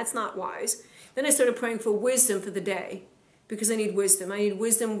night. That's not wise. Then I started praying for wisdom for the day, because I need wisdom. I need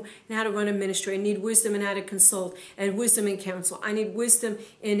wisdom in how to run a ministry. I need wisdom in how to consult, and wisdom in counsel. I need wisdom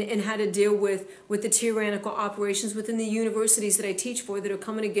in how to deal with the tyrannical operations within the universities that I teach for that are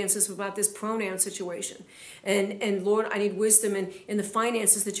coming against us about this pronoun situation. And Lord, I need wisdom in the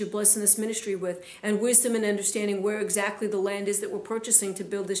finances that you're blessing this ministry with, and wisdom in understanding where exactly the land is that we're purchasing to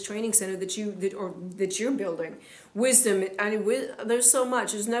build this training center that you're building. Wisdom, there's so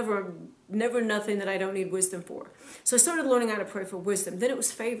much. There's never nothing that I don't need wisdom for. So I started learning how to pray for wisdom. Then it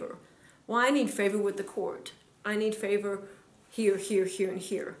was favor. Well, I need favor with the court. I need favor here, here, here, and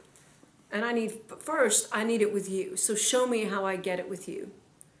here. And first, I need it with you. So show me how I get it with you.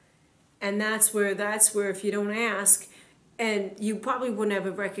 And that's where if you don't ask, and you probably wouldn't have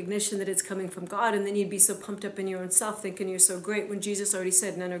a recognition that it's coming from God, and then you'd be so pumped up in your own self thinking you're so great when Jesus already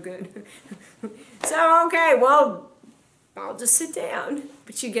said none are good. So, okay, well, I'll just sit down,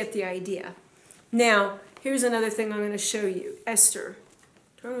 but you get the idea. Now, here's another thing I'm going to show you. Esther.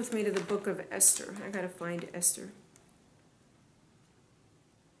 Turn with me to the book of Esther. I got to find Esther.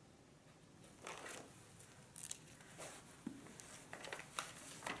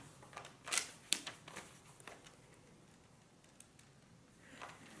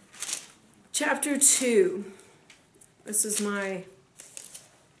 Chapter 2. This is my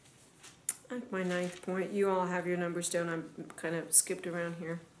 9th point. You all have your numbers down. I'm kind of skipped around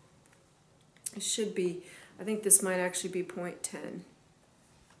here. It should be, I think this might actually be point 10.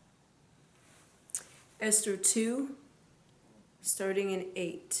 Esther 2, starting in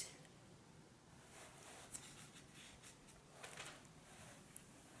 8.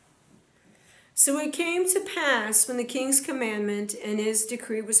 So it came to pass, when the king's commandment and his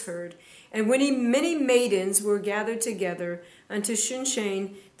decree was heard, and when many maidens were gathered together unto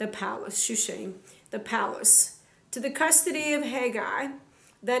Shushan the palace, to the custody of Haggai,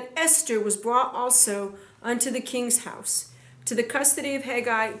 that Esther was brought also unto the king's house, to the custody of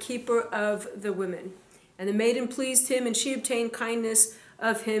Haggai, keeper of the women. And the maiden pleased him, and she obtained kindness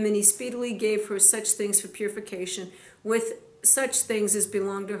of him, and he speedily gave her such things for purification, with such things as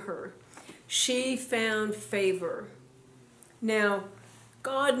belonged to her. She found favor. Now,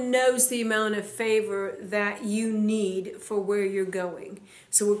 God knows the amount of favor that you need for where you're going.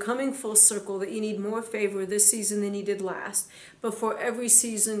 So we're coming full circle that you need more favor this season than you did last. But for every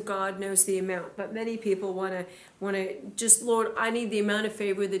season, God knows the amount. But many people want to just, Lord, I need the amount of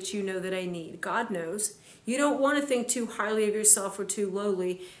favor that you know that I need. God knows. You don't want to think too highly of yourself or too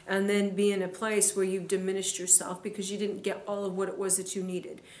lowly and then be in a place where you've diminished yourself because you didn't get all of what it was that you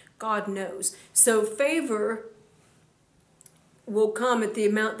needed. God knows. So favor will come at the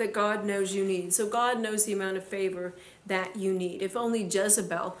amount that God knows you need. So God knows the amount of favor that you need. If only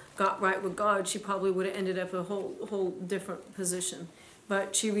Jezebel got right with God, she probably would have ended up a whole different position.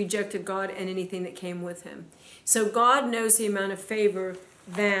 But she rejected God and anything that came with him. So God knows the amount of favor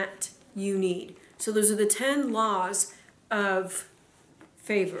that you need. So those are the 10 laws of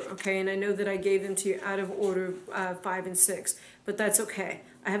favor, okay? And I know that I gave them to you out of order, 5 and 6, but that's okay.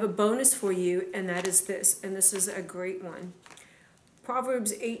 I have a bonus for you, and that is this, and this is a great one.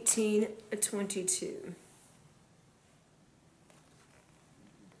 Proverbs 18:22.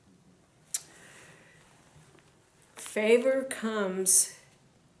 Favor comes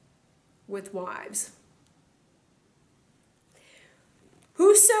with wives.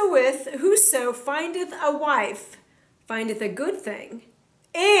 Whoso findeth a wife findeth a good thing,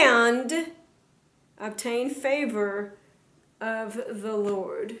 and obtain favor of the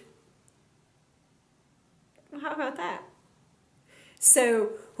Lord. Well, how about that?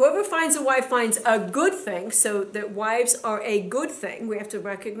 So whoever finds a wife finds a good thing, so that wives are a good thing. We have to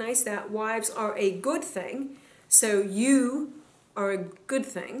recognize that wives are a good thing. So you are a good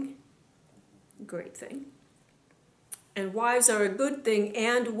thing, great thing. And wives are a good thing,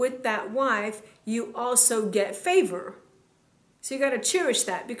 and with that wife, you also get favor. So you got to cherish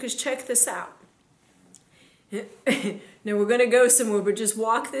that, because check this out. Now we're going to go somewhere, but just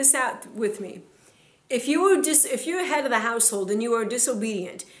walk this out with me. If you're head of the household and you are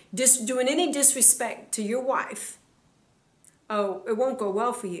disobedient, doing any disrespect to your wife, oh, it won't go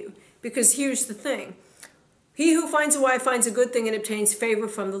well for you. Because here's the thing. He who finds a wife finds a good thing and obtains favor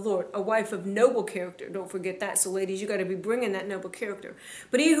from the Lord. A wife of noble character. Don't forget that. So ladies, you got to be bringing that noble character.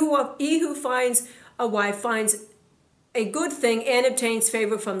 But he who finds a wife finds a good thing and obtains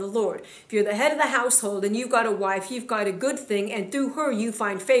favor from the Lord. If you're the head of the household and you've got a wife, you've got a good thing, and through her you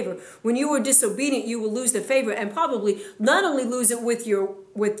find favor. When you are disobedient, you will lose the favor, and probably not only lose it with your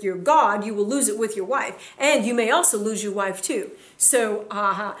God, you will lose it with your wife, and you may also lose your wife too. So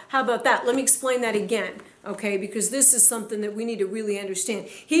how about that? Let me explain that again. Okay, because this is something that we need to really understand.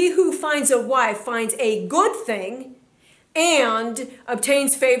 He who finds a wife finds a good thing and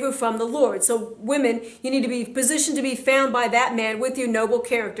obtains favor from the Lord. So women, you need to be positioned to be found by that man with your noble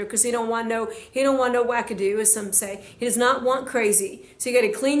character, because he don't want no wackadoo, as some say. He does not want crazy. So you got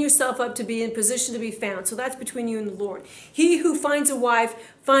to clean yourself up to be in position to be found. So that's between you and the Lord. He who finds a wife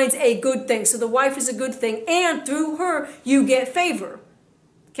finds a good thing. So the wife is a good thing, and through her you get favor.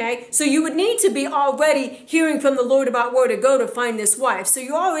 Okay, so you would need to be already hearing from the Lord about where to go to find this wife. So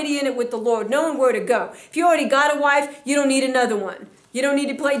you're already in it with the Lord, knowing where to go. If you already got a wife, you don't need another one. You don't need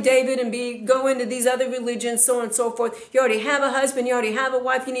to play David and go into these other religions, so on and so forth. You already have a husband, you already have a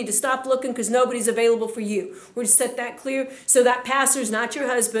wife. You need to stop looking, because nobody's available for you. We'll just set that clear, so that pastor's not your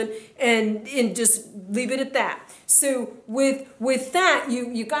husband, and just leave it at that. So with that,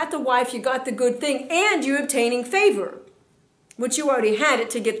 you got the wife, you got the good thing, and you're obtaining favor, which you already had it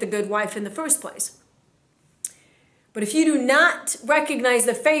to get the good wife in the first place. But if you do not recognize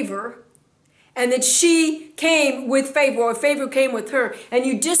the favor, and that she came with favor, or favor came with her, and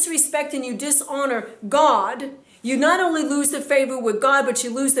you disrespect and you dishonor God, you not only lose the favor with God, but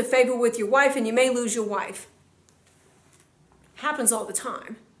you lose the favor with your wife, and you may lose your wife. Happens all the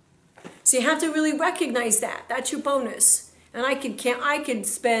time. So you have to really recognize that. That's your bonus. And I could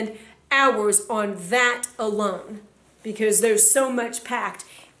spend hours on that alone, because there's so much packed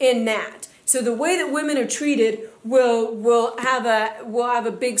in that. So the way that women are treated will have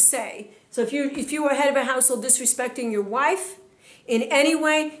a big say. So if you are head of a household disrespecting your wife in any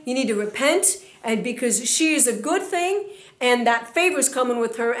way, you need to repent, and because she is a good thing, and that favor is coming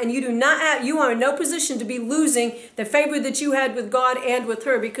with her, and you are in no position to be losing the favor that you had with God and with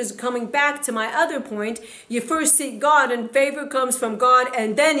her. Because coming back to my other point, you first seek God, and favor comes from God,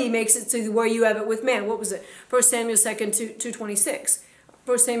 and then he makes it to where you have it with man. What was it? 1 Samuel 2:26.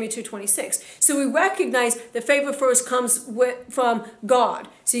 1 Samuel 2:26. So we recognize the favor first comes from God.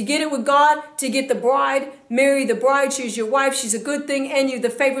 So you get it with God to get the bride, marry the bride, she's your wife, she's a good thing, and the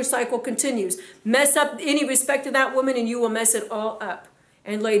favor cycle continues. Mess up any respect to that woman and you will mess it all up.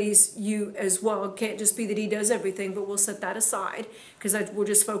 And ladies, you as well. It can't just be that he does everything, but we'll set that aside, because we're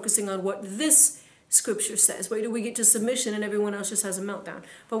just focusing on what this Scripture says. Wait till we get to submission and everyone else just has a meltdown.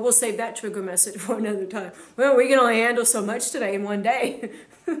 But we'll save that trigger message for another time. Well, we can only handle so much today in one day.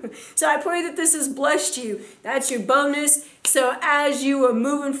 So I pray that this has blessed you. That's your bonus. So as you are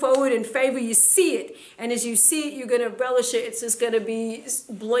moving forward in favor, you see it. And as you see it, you're going to relish it. It's just going to be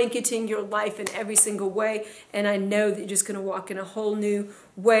blanketing your life in every single way. And I know that you're just going to walk in a whole new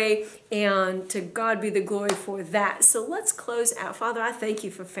way. And to God be the glory for that. So let's close out. Father, I thank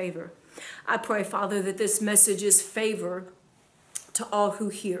you for favor. I pray, Father, that this message is favor to all who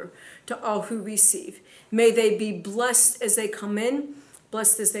hear, to all who receive. May they be blessed as they come in,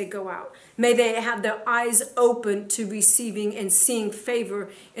 blessed as they go out. May they have their eyes open to receiving and seeing favor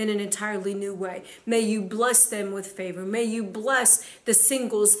in an entirely new way. May you bless them with favor. May you bless the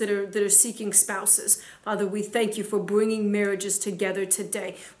singles that are seeking spouses. Father, we thank you for bringing marriages together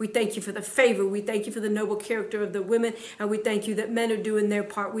today. We thank you for the favor. We thank you for the noble character of the women, and we thank you that men are doing their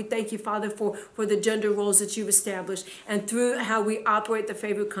part. We thank you, Father, for the gender roles that you've established, and through how we operate, the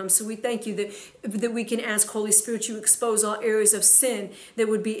favor comes. So we thank you that we can ask, Holy Spirit, you expose all areas of sin that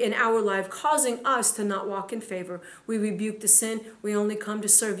would be in our life, causing us to not walk in favor. We rebuke the sin. We only come to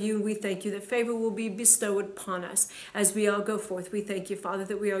serve you, and we thank you that favor will be bestowed upon us as we all go forth. We thank you, Father,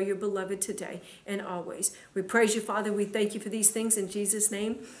 that we are your beloved today and always. We praise you, Father. We thank you for these things in Jesus'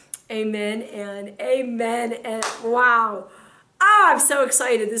 name. Amen and amen. And wow. I'm so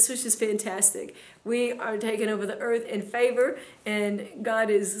excited. This was just fantastic. We are taking over the earth in favor, and God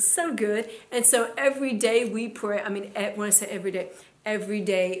is so good. And so every day we pray. I mean, when I say every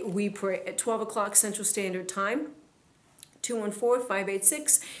day we pray at 12 o'clock Central Standard Time.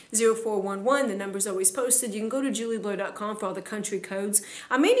 214-586-0411. The number's always posted. You can go to julieblair.com for all the country codes.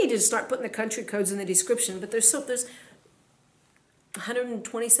 I may need to start putting the country codes in the description, but there's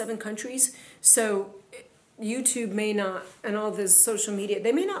 127 countries. So YouTube may not, and all this social media,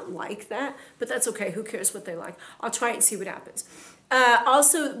 they may not like that, but that's okay. Who cares what they like? I'll try it and see what happens.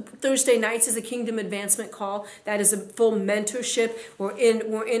 Also, Thursday nights is a Kingdom Advancement Call. That is a full mentorship. We're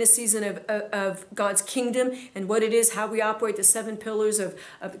in a season of God's kingdom and what it is, how we operate, the 7 pillars of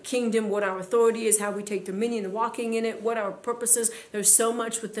the kingdom, what our authority is, how we take dominion and walking in it, what our purpose is. There's so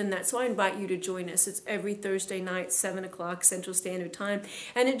much within that. So I invite you to join us. It's every Thursday night, 7 o'clock Central Standard Time.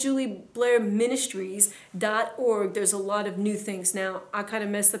 And at julieblairministries.org, there's a lot of new things. Now, I kind of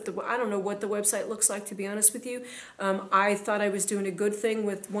messed up I don't know what the website looks like, to be honest with you. I thought I was doing a good thing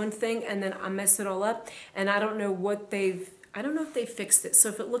with one thing, and then I messed it all up, and I don't know if they fixed it. So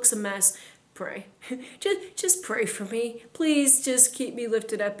if it looks a mess, pray. just pray for me. Please just keep me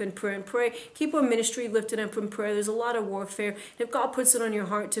lifted up in prayer, and pray. Keep our ministry lifted up in prayer. There's a lot of warfare. If God puts it on your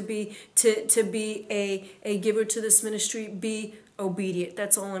heart to be a giver to this ministry, be obedient.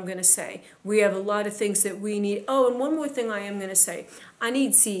 That's all I'm going to say. We have a lot of things that we need. Oh, and one more thing I am going to say. I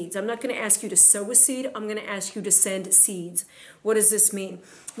need seeds. I'm not going to ask you to sow a seed. I'm going to ask you to send seeds. What does this mean?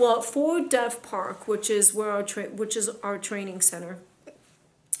 Well, for Dove Park, which is our training center,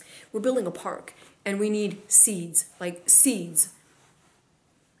 we're building a park, and we need seeds, like seeds,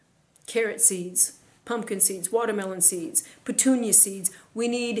 carrot seeds, pumpkin seeds, watermelon seeds, petunia seeds. We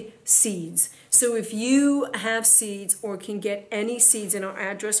need seeds. So if you have seeds or can get any seeds, in our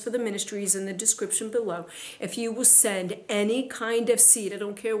address for the ministry is in the description below. If you will send any kind of seed, I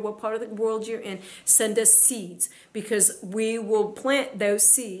don't care what part of the world you're in, send us seeds, because we will plant those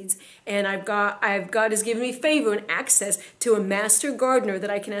seeds. And God has given me favor and access to a master gardener that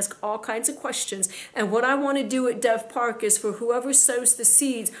I can ask all kinds of questions. And what I want to do at Dove Park is, for whoever sows the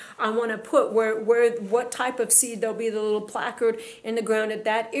seeds, I want to put what type of seed. There'll be the little placard in the ground at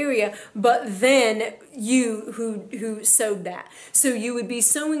that area, but then you who sowed that. So you would be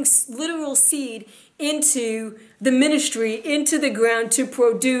sowing literal seed into the ministry, into the ground, to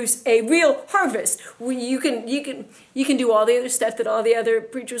produce a real harvest. You can do all the other stuff that all the other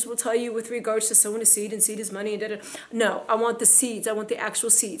preachers will tell you with regards to sowing a seed, and seed is money, and da-da. No, I want the seeds. I want the actual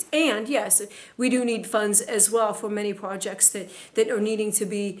seeds. And yes, we do need funds as well for many projects that are needing to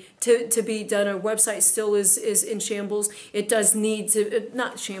be done. Our website still is in shambles. It does need to,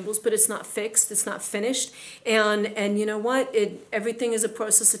 not shambles, but it's not fixed. It's not finished. And you know what? Everything is a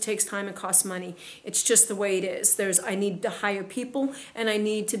process. It takes time and costs money. It's just the way it is. I need to hire people, and I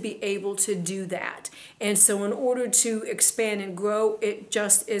need to be able to do that. And so in order to expand and grow, it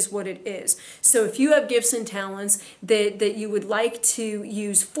just is what it is. So if you have gifts and talents that you would like to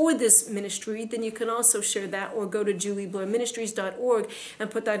use for this ministry, then you can also share that, or go to julieblairministries.org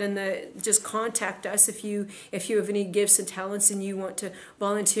and put that in just contact us if you have any gifts and talents and you want to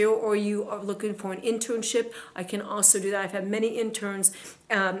volunteer, or you are looking for an internship. I can also do that. I've had many interns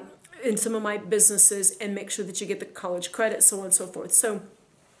in some of my businesses, and make sure that you get the college credit, so on and so forth. So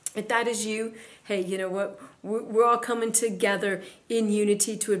if that is you, hey, you know what? We're all coming together in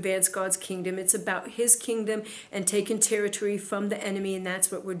unity to advance God's kingdom. It's about His kingdom and taking territory from the enemy, and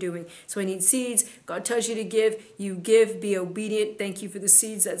that's what we're doing. So I need seeds. God tells you to give. You give. Be obedient. Thank you for the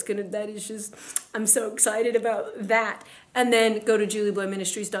seeds. That is just, I'm so excited about that. And then go to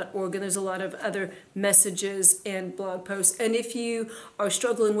julieblairministries.org, and there's a lot of other messages and blog posts. And if you are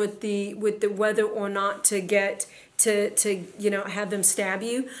struggling with the whether or not to get to have them stab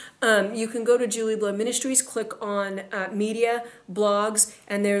you, you can go to Julie Blair Ministries, click on media, blogs,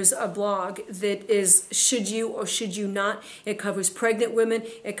 and there's a blog that is should you or should you not. It covers pregnant women,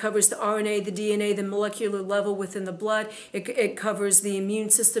 it covers the RNA, the DNA, the molecular level within the blood, it covers the immune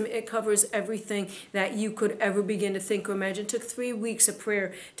system, it covers everything that you could ever begin to think or imagine. It took 3 weeks of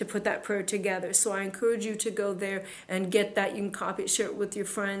prayer to put that prayer together. So I encourage you to go there and get that. You can copy it, share it with your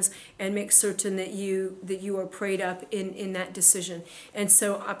friends, and make certain that you are prayed up in that decision. And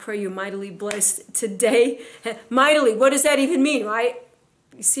so I pray you're mightily blessed today. Mightily, what does that even mean, right?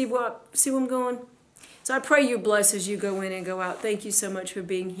 You see where I'm going? So I pray you're blessed as you go in and go out. Thank you so much for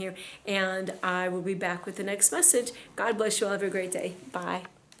being here, and I will be back with the next message. God bless you all. Have a great day. Bye.